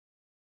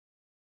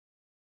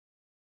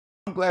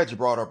I'm glad you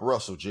brought up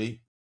Russell,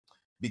 G,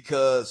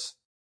 because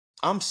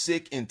I'm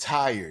sick and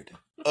tired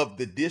of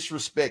the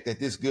disrespect that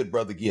this good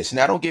brother gets.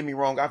 Now, don't get me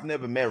wrong. I've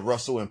never met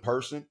Russell in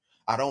person.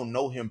 I don't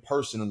know him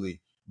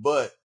personally,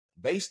 but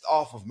based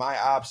off of my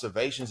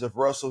observations of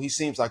Russell, he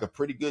seems like a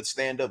pretty good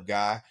stand-up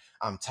guy.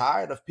 I'm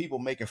tired of people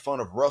making fun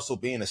of Russell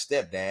being a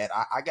stepdad.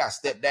 I got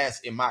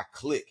stepdads in my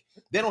clique.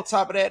 Then on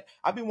top of that,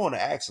 I be wanting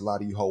to ask a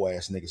lot of you hoe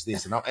ass niggas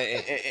this, and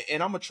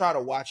I'm gonna try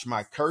to watch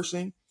my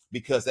cursing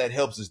because that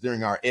helps us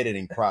during our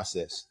editing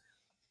process.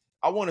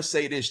 I want to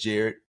say this,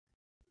 Jared.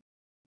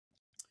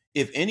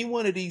 If any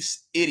one of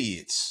these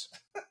idiots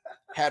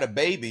had a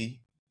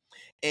baby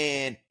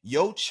and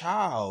your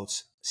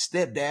child's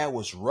stepdad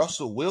was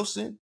Russell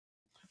Wilson,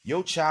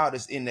 your child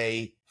is in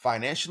a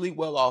financially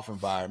well-off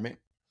environment.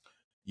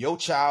 Your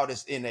child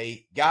is in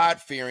a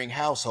God-fearing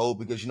household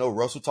because, you know,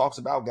 Russell talks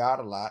about God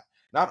a lot.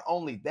 Not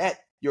only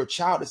that, your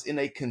child is in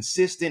a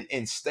consistent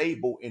and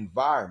stable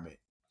environment.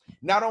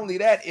 Not only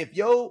that, if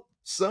your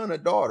son or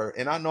daughter,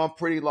 and I know I'm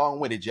pretty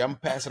long-winded, I'm gonna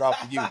pass it off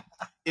to you.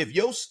 If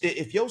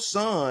your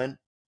son's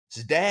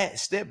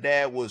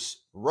stepdad was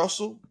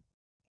Russell,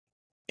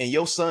 and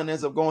your son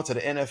ends up going to the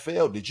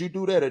NFL, did you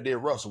do that or did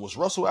Russell? Was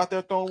Russell out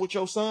there throwing with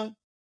your son?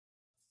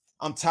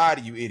 I'm tired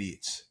of you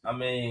idiots. I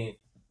mean,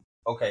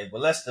 okay,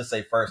 but let's just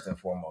say first and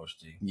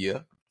foremost, G. Yeah.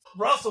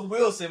 Russell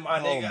Wilson, my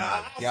nigga.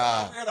 My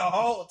God. I the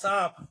whole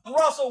time.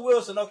 Russell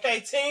Wilson, okay,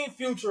 Team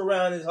Future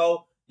around his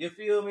whole. You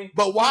feel me?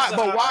 But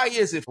why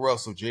is it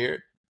Russell,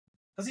 Jared?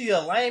 Cause he a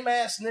lame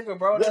ass nigga,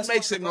 bro. What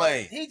makes him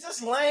lame? He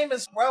just lame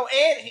as bro,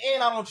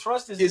 and I don't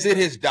trust his. Is it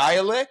his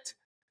dialect?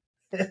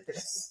 You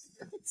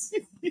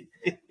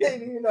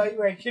know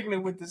you ain't kicking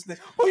it with this thing.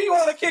 Who you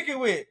want to kick it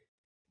with?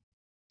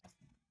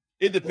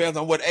 It depends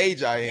on what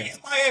age I am.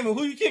 Miami,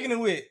 who you kicking it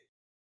with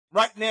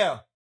right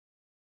now?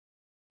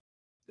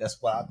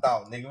 That's what I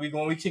thought, nigga.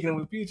 We kicking it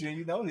with Future, and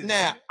you know this.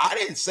 Now, I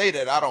didn't say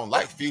that I don't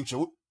like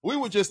Future. We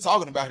were just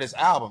talking about his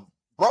album.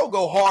 Bro,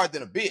 go hard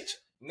than a bitch.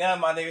 Now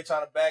my nigga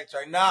trying to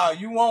backtrack. Now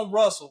you want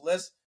Russell?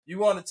 You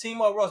want to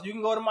team up Russell? You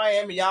can go to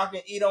Miami. Y'all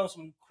can eat on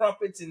some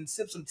crumpets and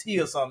sip some tea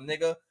or something,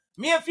 nigga.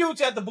 Me and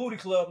Future at the booty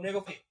club,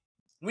 nigga.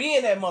 We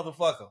in that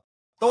motherfucker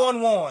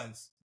throwing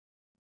ones.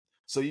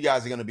 So you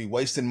guys are gonna be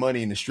wasting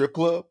money in the strip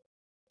club?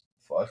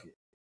 Fuck it.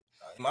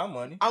 My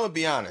money. I'm gonna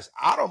be honest.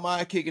 I don't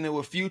mind kicking it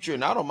with Future,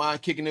 and I don't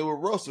mind kicking it with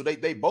Russell.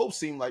 They both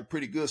seem like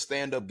pretty good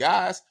stand-up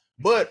guys.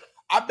 But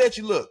I bet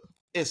you, look,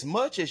 as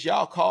much as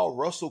y'all call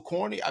Russell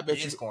corny, I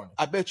bet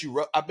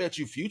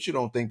you Future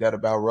don't think that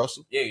about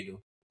Russell. Yeah, you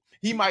do.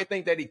 He might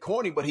think that he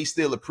corny, but he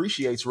still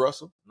appreciates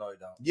Russell. No, he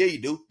don't. Yeah,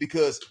 you do.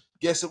 Because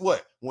guess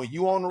what? When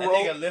you on the road,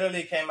 nigga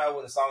literally came out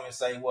with a song and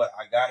say, "What?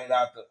 I got it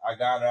out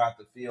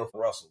the field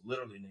for Russell."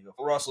 Literally, nigga.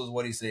 For Russell is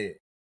what he said.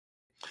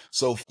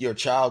 So your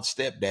child's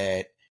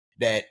stepdad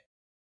that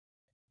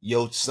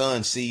your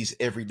son sees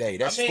every day.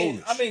 That's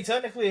foolish. I mean,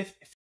 technically, if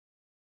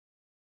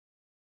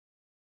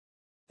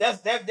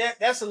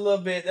that's a little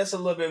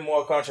bit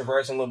more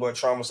controversial, a little bit of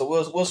trauma. So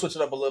we'll switch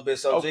it up a little bit.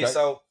 So okay. G,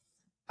 so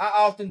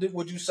how often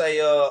would you say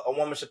a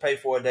woman should pay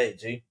for a date,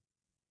 G?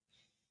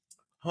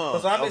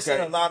 Because I've been seeing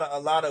a lot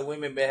of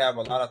women been have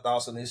a lot of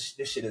thoughts on this.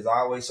 This shit is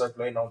always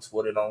circulating on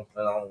Twitter,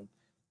 on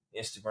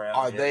Instagram.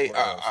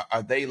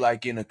 Are they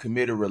like in a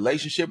committed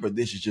relationship, or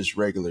this is just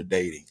regular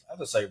dating? I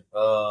would say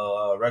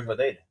regular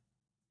dating.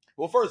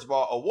 Well, first of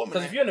all, a woman,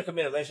 because if you're in a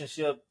committed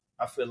relationship,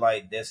 I feel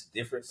like that's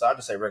different. So I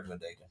just say regular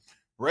dating.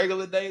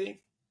 Regular dating.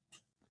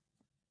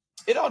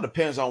 It all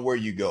depends on where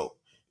you go.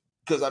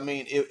 Because I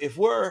mean, if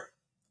we're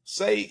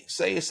say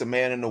it's a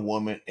man and a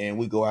woman, and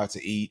we go out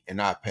to eat,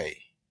 and I pay,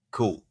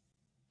 cool.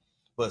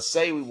 But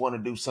say we want to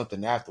do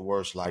something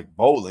afterwards, like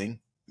bowling,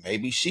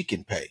 maybe she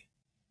can pay.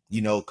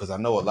 You know, because I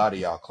know a lot of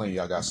y'all claim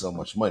y'all got so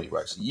much money,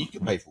 right? So you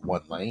can pay for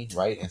one lane,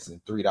 right? And some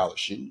 $3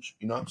 shoes.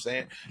 You know what I'm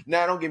saying?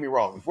 Now, don't get me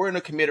wrong. If we're in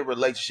a committed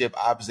relationship,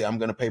 obviously I'm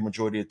going to pay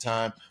majority of the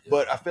time. Yeah.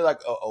 But I feel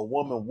like a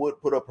woman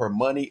would put up her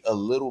money a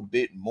little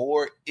bit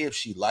more if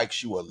she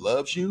likes you or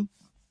loves you.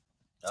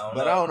 I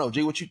don't know.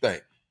 G, what you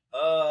think?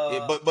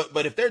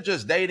 But if they're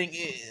just dating,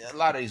 a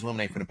lot of these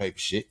women ain't finna pay for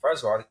shit.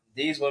 First of all,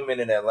 these women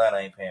in Atlanta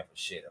ain't paying for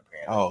shit,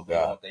 apparently. Oh, God. They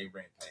want their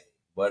rent paid.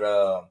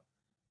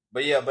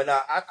 But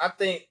now I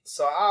think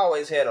so. I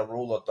always had a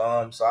rule of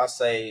thumb. So I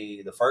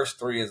say the first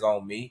 3 is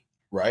on me.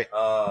 Right.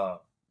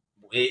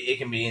 It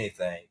can be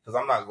anything because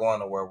I'm not going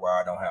nowhere where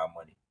I don't have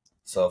money.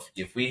 So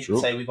if we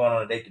say we're going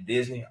on a date to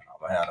Disney,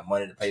 I'm gonna have the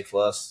money to pay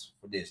for us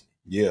for Disney.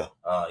 Yeah.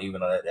 Even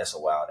though that's a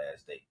wild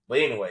ass date. But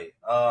anyway,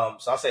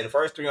 so I say the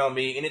first 3 on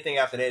me. Anything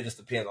after that just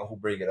depends on who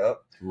bring it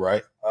up.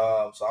 Right.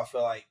 So I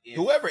feel like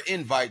whoever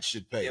invites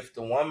should pay. If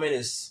the woman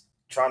is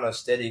trying to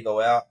steady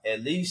go out,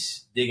 at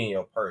least dig in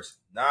your purse.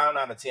 9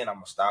 out of 10, I'm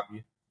gonna stop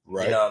you.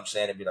 Right. You know what I'm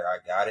saying? And be like, I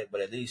got it.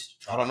 But at least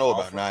I don't know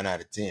about 9 out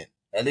of 10.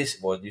 At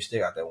least, boy, you still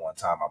got that one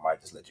time. I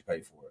might just let you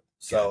pay for it.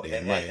 So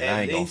and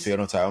I ain't gonna feel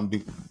no time.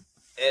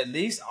 At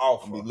least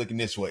offer. I'm be looking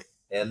this way.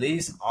 At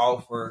least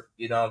offer.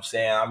 You know what I'm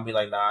saying? I'm gonna be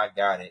like, nah, I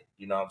got it.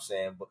 You know what I'm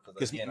saying?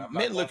 Because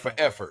men look for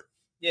effort.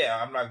 yeah,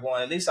 I'm not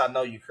going. At least I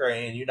know you care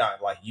and you're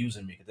not like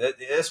using me.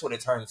 That's what it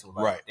turns into.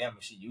 Like, Right. damn,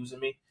 is she using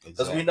me? Because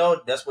Exactly. we know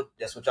that's what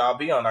y'all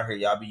be on out here.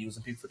 Y'all be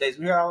using people for dates.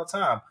 We hear all the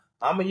time.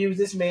 I'm gonna use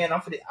this man.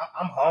 I'm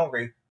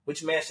hungry.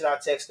 Which man should I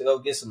text to go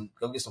get some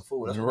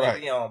food? That's what Right.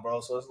 they be on,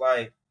 bro. So it's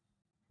like,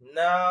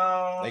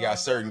 no. They got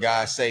certain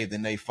guys saved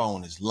in their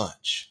phone as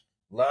lunch,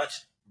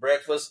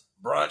 breakfast,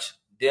 brunch,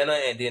 dinner,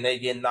 and then they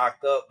get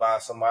knocked up by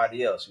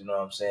somebody else. You know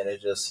what I'm saying?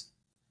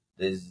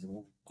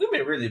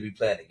 Women really be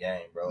playing the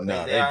game, bro.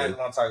 No, they always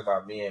want to talk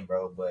about men,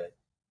 bro. But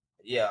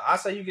yeah, I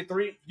say you get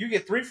three. You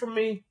get three from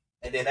me,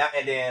 and then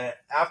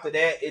after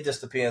that, it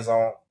just depends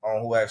on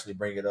who actually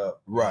bring it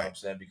up. You know what I'm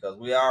saying? Because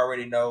we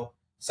already know.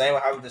 Same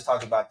way how we just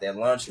talked about that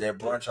lunch, that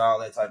brunch, all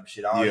that type of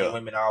shit. All the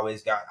women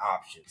always got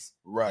options.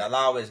 Right. Y'all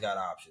always got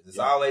options. It's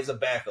always a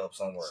backup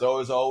somewhere. So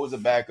it's always a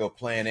backup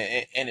plan.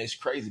 And it's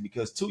crazy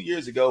because 2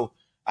 years ago,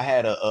 I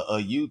had a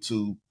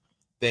YouTube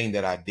thing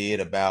that I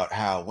did about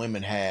how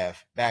women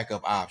have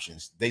backup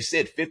options. They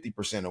said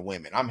 50% of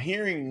women. I'm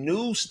hearing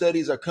new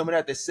studies are coming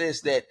out that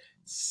says that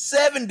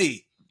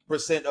 70%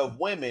 of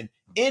women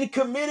in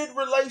committed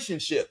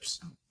relationships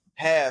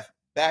have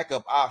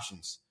backup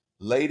options.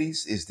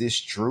 Ladies, is this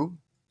true?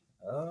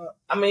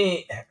 I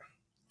mean,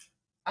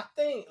 I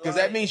think because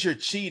that means you're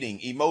cheating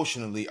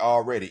emotionally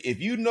already.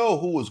 If you know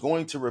who is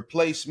going to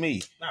replace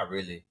me, not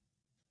really.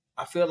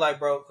 I feel like,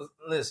 bro.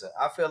 Listen,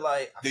 I feel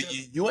like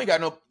you ain't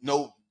got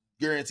no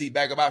guaranteed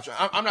backup option.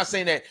 I'm not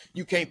saying that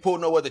you can't pull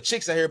no other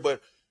chicks out here,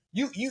 but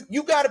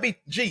you got to be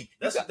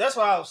That's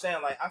why I was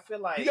saying. Like, I feel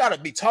like you got to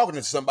be talking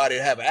to somebody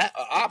to have an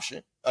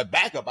option, a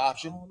backup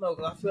option. I don't know,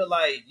 because I feel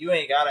like you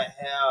ain't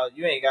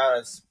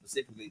gotta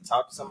specifically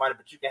talk to somebody,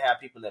 but you can have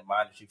people in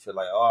mind that you feel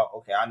like, oh,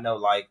 okay, I know,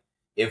 like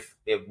if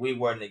we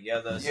were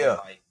together,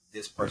 so like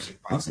this person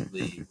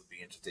possibly would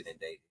be interested in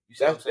dating. You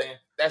see what I'm saying?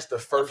 That's the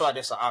first. I feel like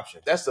that's an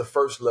option. That's the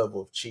first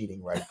level of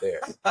cheating right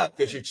there,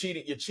 because you're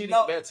cheating. You're cheating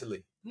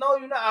mentally. No,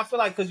 you're not. I feel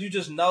like because you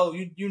just know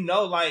you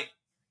know, like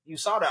you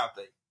sought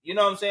after. You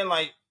know what I'm saying?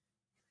 Like,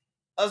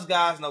 us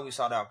guys know we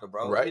sought after,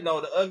 bro. Right. You know,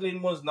 the ugly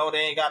ones know they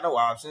ain't got no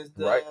options.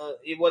 Right.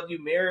 Whether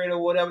you married or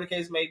whatever the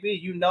case may be,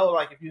 you know,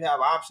 like if you have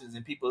options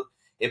and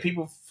if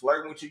people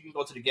flirting with you, you can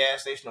go to the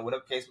gas station or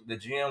whatever case, the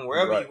gym,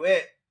 wherever you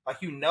at.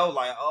 Like, you know,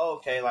 like, oh,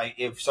 okay, like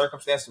if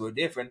circumstances were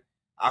different,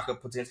 I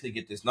could potentially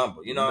get this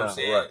number. You know what I'm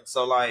saying? Right.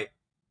 So like,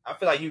 I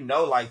feel like, you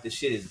know, like the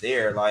shit is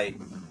there. Like,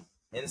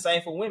 and the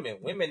same for women.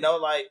 Women know,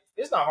 like,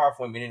 it's not hard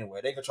for women anyway.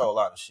 They control a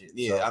lot of shit.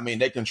 Yeah, so. I mean,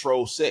 they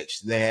control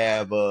sex. They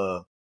have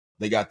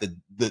they got the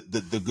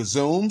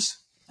gazooms.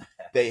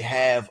 They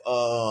have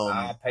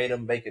I'll pay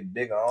them make it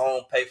bigger. I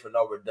don't pay for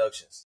no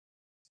reductions.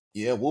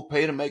 Yeah, we'll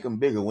pay to make them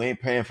bigger. We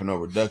ain't paying for no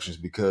reductions,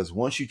 because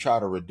once you try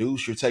to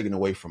reduce, you're taking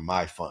away from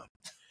my fun.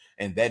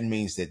 And that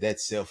means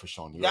that's selfish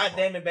on your God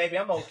damn it, baby.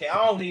 I'm okay.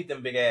 I don't need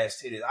them big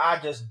ass titties. I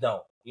just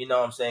don't. You know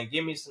what I'm saying?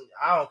 Give me some.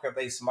 I don't care if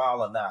they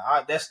small or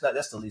not. That's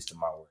the least of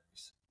my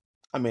worries.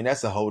 I mean,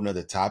 that's a whole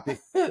nother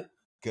topic.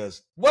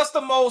 Because what's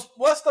the most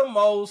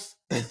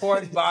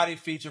important body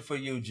feature for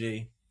you,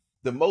 G?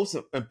 The most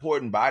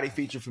important body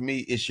feature for me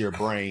is your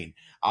brain.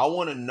 I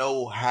want to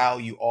know how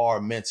you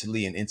are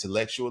mentally and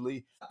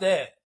intellectually.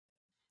 The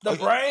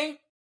brain?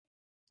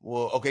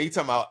 Well, okay, you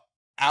talking about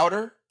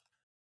outer?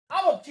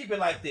 I'm gonna keep it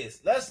like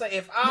this. Let's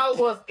say I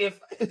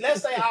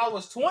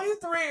was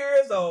 23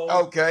 years old.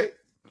 Okay.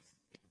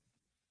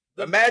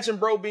 Imagine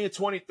bro being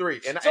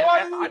 23. And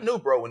I knew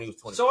bro when he was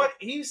 23. So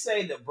he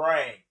say the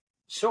brain.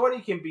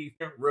 Shorty can be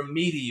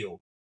remedial.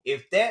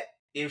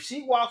 If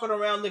she walking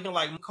around looking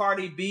like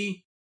Cardi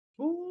B,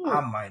 ooh,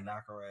 I might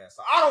knock her ass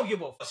off. I don't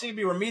give a fuck. She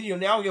be remedial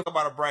now. I don't give a fuck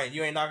about a brain.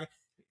 You ain't knocking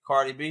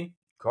Cardi B.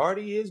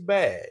 Cardi is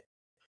bad.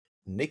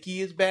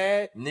 Nicki is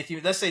bad.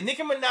 Let's say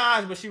Nicki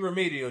Minaj, but she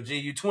remedial. G,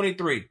 you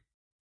 23.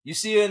 You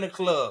see her in the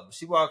club.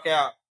 She walk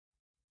out.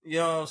 You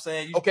know what I'm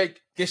saying? Okay,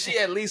 can she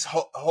at least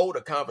hold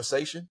a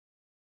conversation?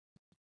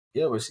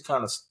 Yeah, but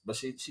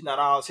she not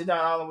all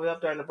the way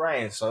up there in the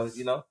brain. So,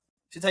 you know,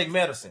 she take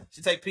medicine.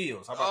 She take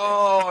pills. How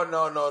about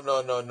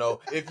that?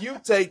 No. If you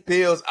take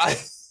pills,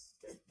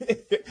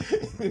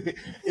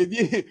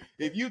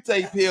 if you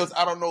take pills,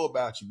 I don't know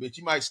about you, bitch.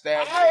 You might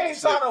stab me. I ain't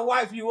trying to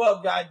wipe you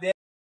up, goddamn.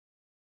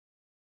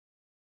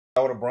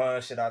 Throw the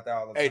brun shit out there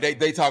all the time. Hey,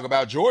 they talk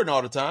about Jordan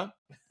all the time.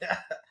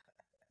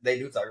 They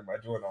do talk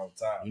about Jordan all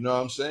the time. You know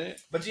what I'm saying?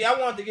 But G, I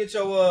wanted to get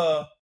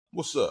your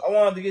what's up? I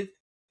wanted to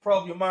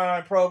probe your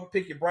mind,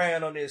 pick your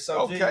brain on this.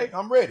 So okay, G,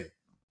 I'm ready.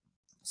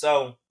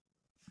 So,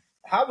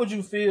 how would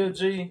you feel,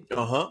 G,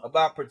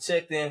 about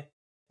protecting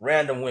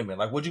random women?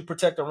 Like, would you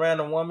protect a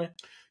random woman?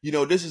 You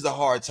know, this is a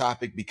hard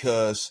topic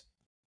because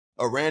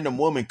a random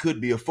woman could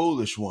be a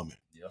foolish woman.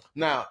 Yeah.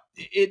 Now,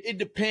 it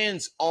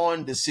depends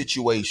on the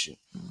situation.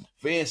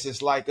 For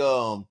instance, like,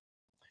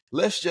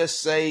 let's just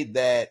say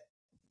that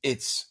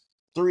it's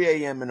 3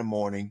 a.m. in the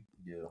morning.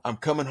 Yeah. I'm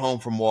coming home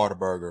from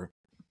Whataburger.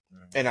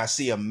 And I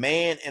see a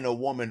man and a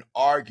woman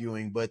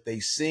arguing, but they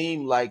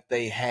seem like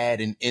they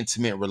had an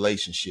intimate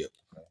relationship.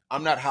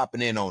 I'm not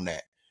hopping in on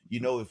that.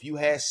 You know, if you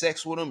had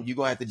sex with him, you're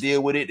going to have to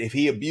deal with it. If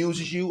he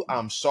abuses you,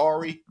 I'm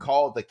sorry,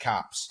 call the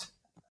cops.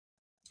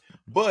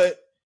 But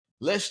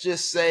let's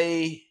just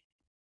say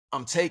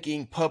I'm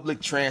taking public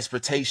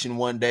transportation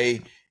one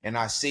day and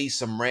I see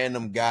some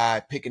random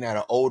guy picking at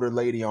an older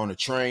lady on a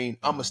train.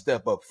 I'm going to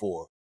step up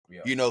for her.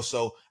 Yeah. You know,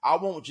 so I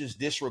won't just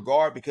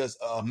disregard, because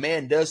a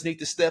man does need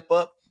to step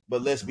up.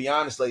 But let's be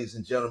honest, ladies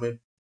and gentlemen,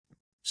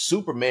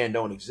 Superman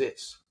don't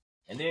exist.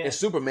 And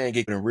Superman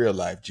get in real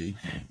life, G.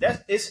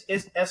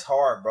 That's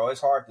hard, bro.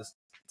 It's hard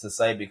to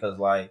say, because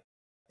like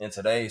in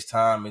today's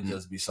time, it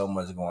just be so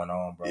much going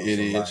on, bro. It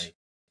is. Like,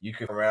 you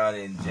can around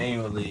and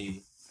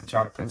genuinely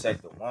try to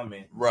protect the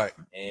woman, right?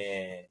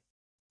 And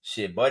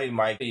shit, buddy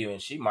might be you,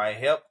 and she might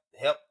help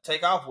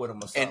take off with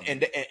him or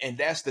something. And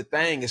that's the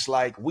thing. It's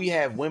like, we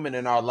have women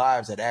in our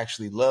lives that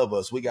actually love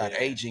us. We got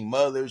aging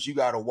mothers. You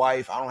got a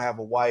wife. I don't have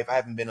a wife. I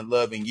haven't been in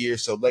love in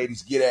years. So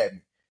ladies, get at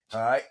me.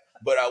 All right.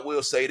 But I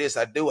will say this.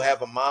 I do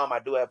have a mom. I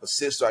do have a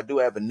sister. I do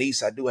have a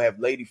niece. I do have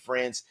lady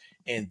friends,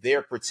 and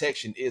their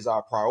protection is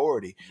our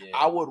priority. Yeah.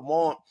 I would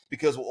want,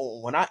 because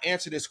when I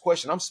answer this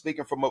question, I'm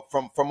speaking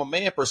from a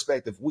man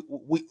perspective.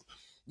 We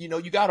you know,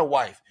 you got a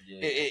wife. Yeah.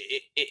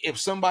 If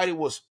somebody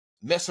was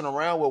messing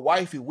around with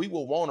wifey, we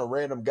will want a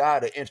random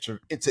guy to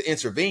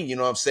intervene. You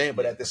know what I'm saying?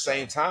 But at the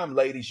same time,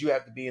 ladies, you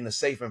have to be in a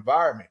safe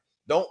environment.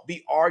 Don't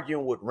be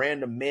arguing with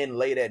random men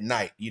late at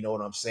night. You know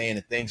what I'm saying?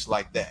 And things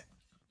like that.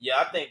 Yeah,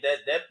 I think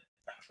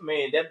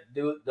that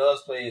dude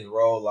does play his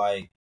role.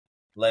 Like,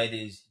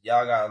 ladies,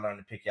 y'all gotta learn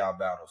to pick y'all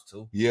battles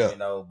too. Yeah. You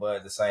know, but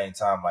at the same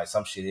time, like,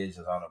 some shit is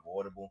just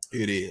unavoidable.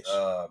 It is.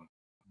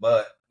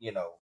 But you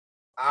know,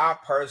 I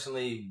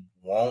personally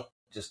won't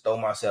just throw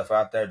myself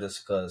out there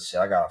just because shit,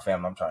 I got a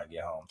family I'm trying to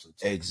get home to.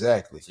 Too.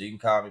 Exactly. So you can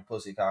call me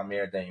pussy, call me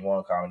everything you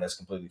want to call me. That's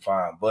completely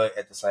fine. But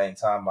at the same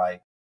time,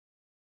 like,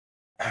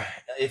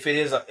 if it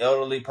is an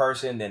elderly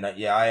person, then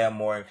yeah, I am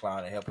more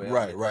inclined to help her.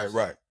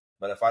 Right.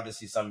 But if I just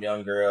see some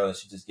young girl and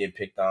she just get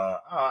picked on,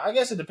 I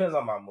guess it depends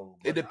on my mood.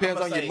 It depends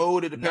on your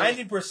mood. It depends.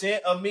 90%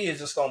 of me is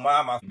just gonna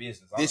mind my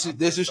business.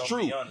 This is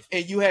true,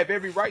 and you have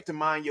every right to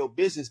mind your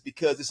business,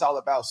 because it's all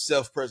about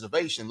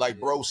self-preservation. Like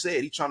bro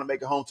said, he's trying to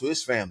make a home to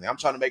his family. I'm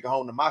trying to make a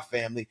home to my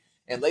family.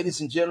 And ladies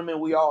and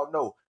gentlemen, we all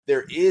know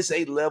there is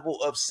a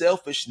level of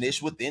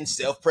selfishness within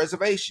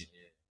self-preservation.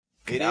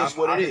 It is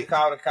what it is. I can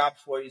call the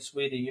cops for you,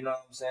 sweetie. You know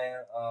what I'm saying?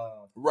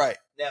 Right.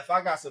 Now, if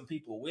I got some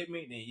people with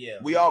me, then yeah,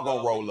 we all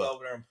gonna roll up.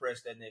 Over there and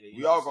press that nigga.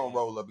 We all gonna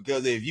roll up,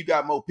 because if you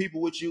got more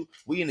people with you,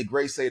 we in the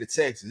great state of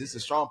Texas. It's a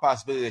strong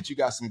possibility that you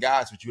got some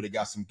guys with you that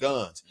got some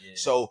guns. Yeah.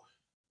 So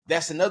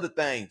that's another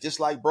thing. Just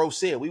like bro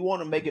said, we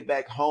want to make it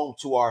back home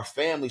to our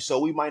family, so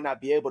we might not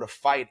be able to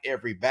fight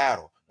every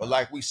battle. But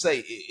like we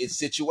say,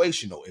 it's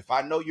situational. If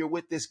I know you're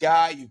with this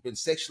guy, you've been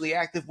sexually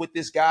active with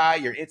this guy,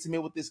 you're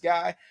intimate with this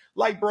guy,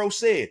 like bro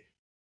said,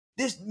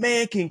 this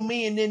man can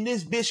me, and then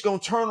this bitch gonna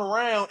turn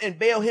around and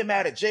bail him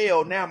out of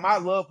jail. Now my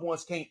loved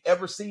ones can't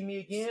ever see me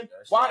again.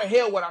 Why the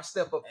hell would I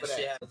step up for that?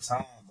 Shit at the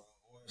time, bro.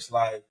 It's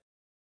like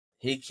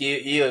he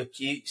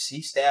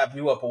stabbed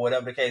you up or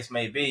whatever the case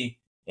may be,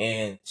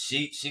 and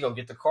she gonna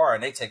get the car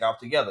and they take off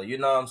together. You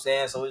know what I'm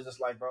saying? So it's just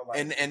like, bro.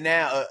 Like, and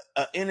now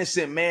a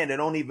innocent man that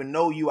don't even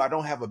know you, I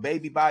don't have a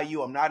baby by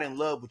you, I'm not in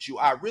love with you,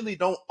 I really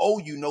don't owe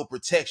you no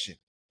protection.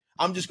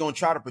 I'm just gonna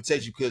try to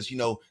protect you because, you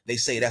know, they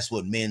say that's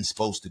what men's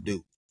supposed to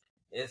do.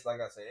 It's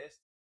like I said,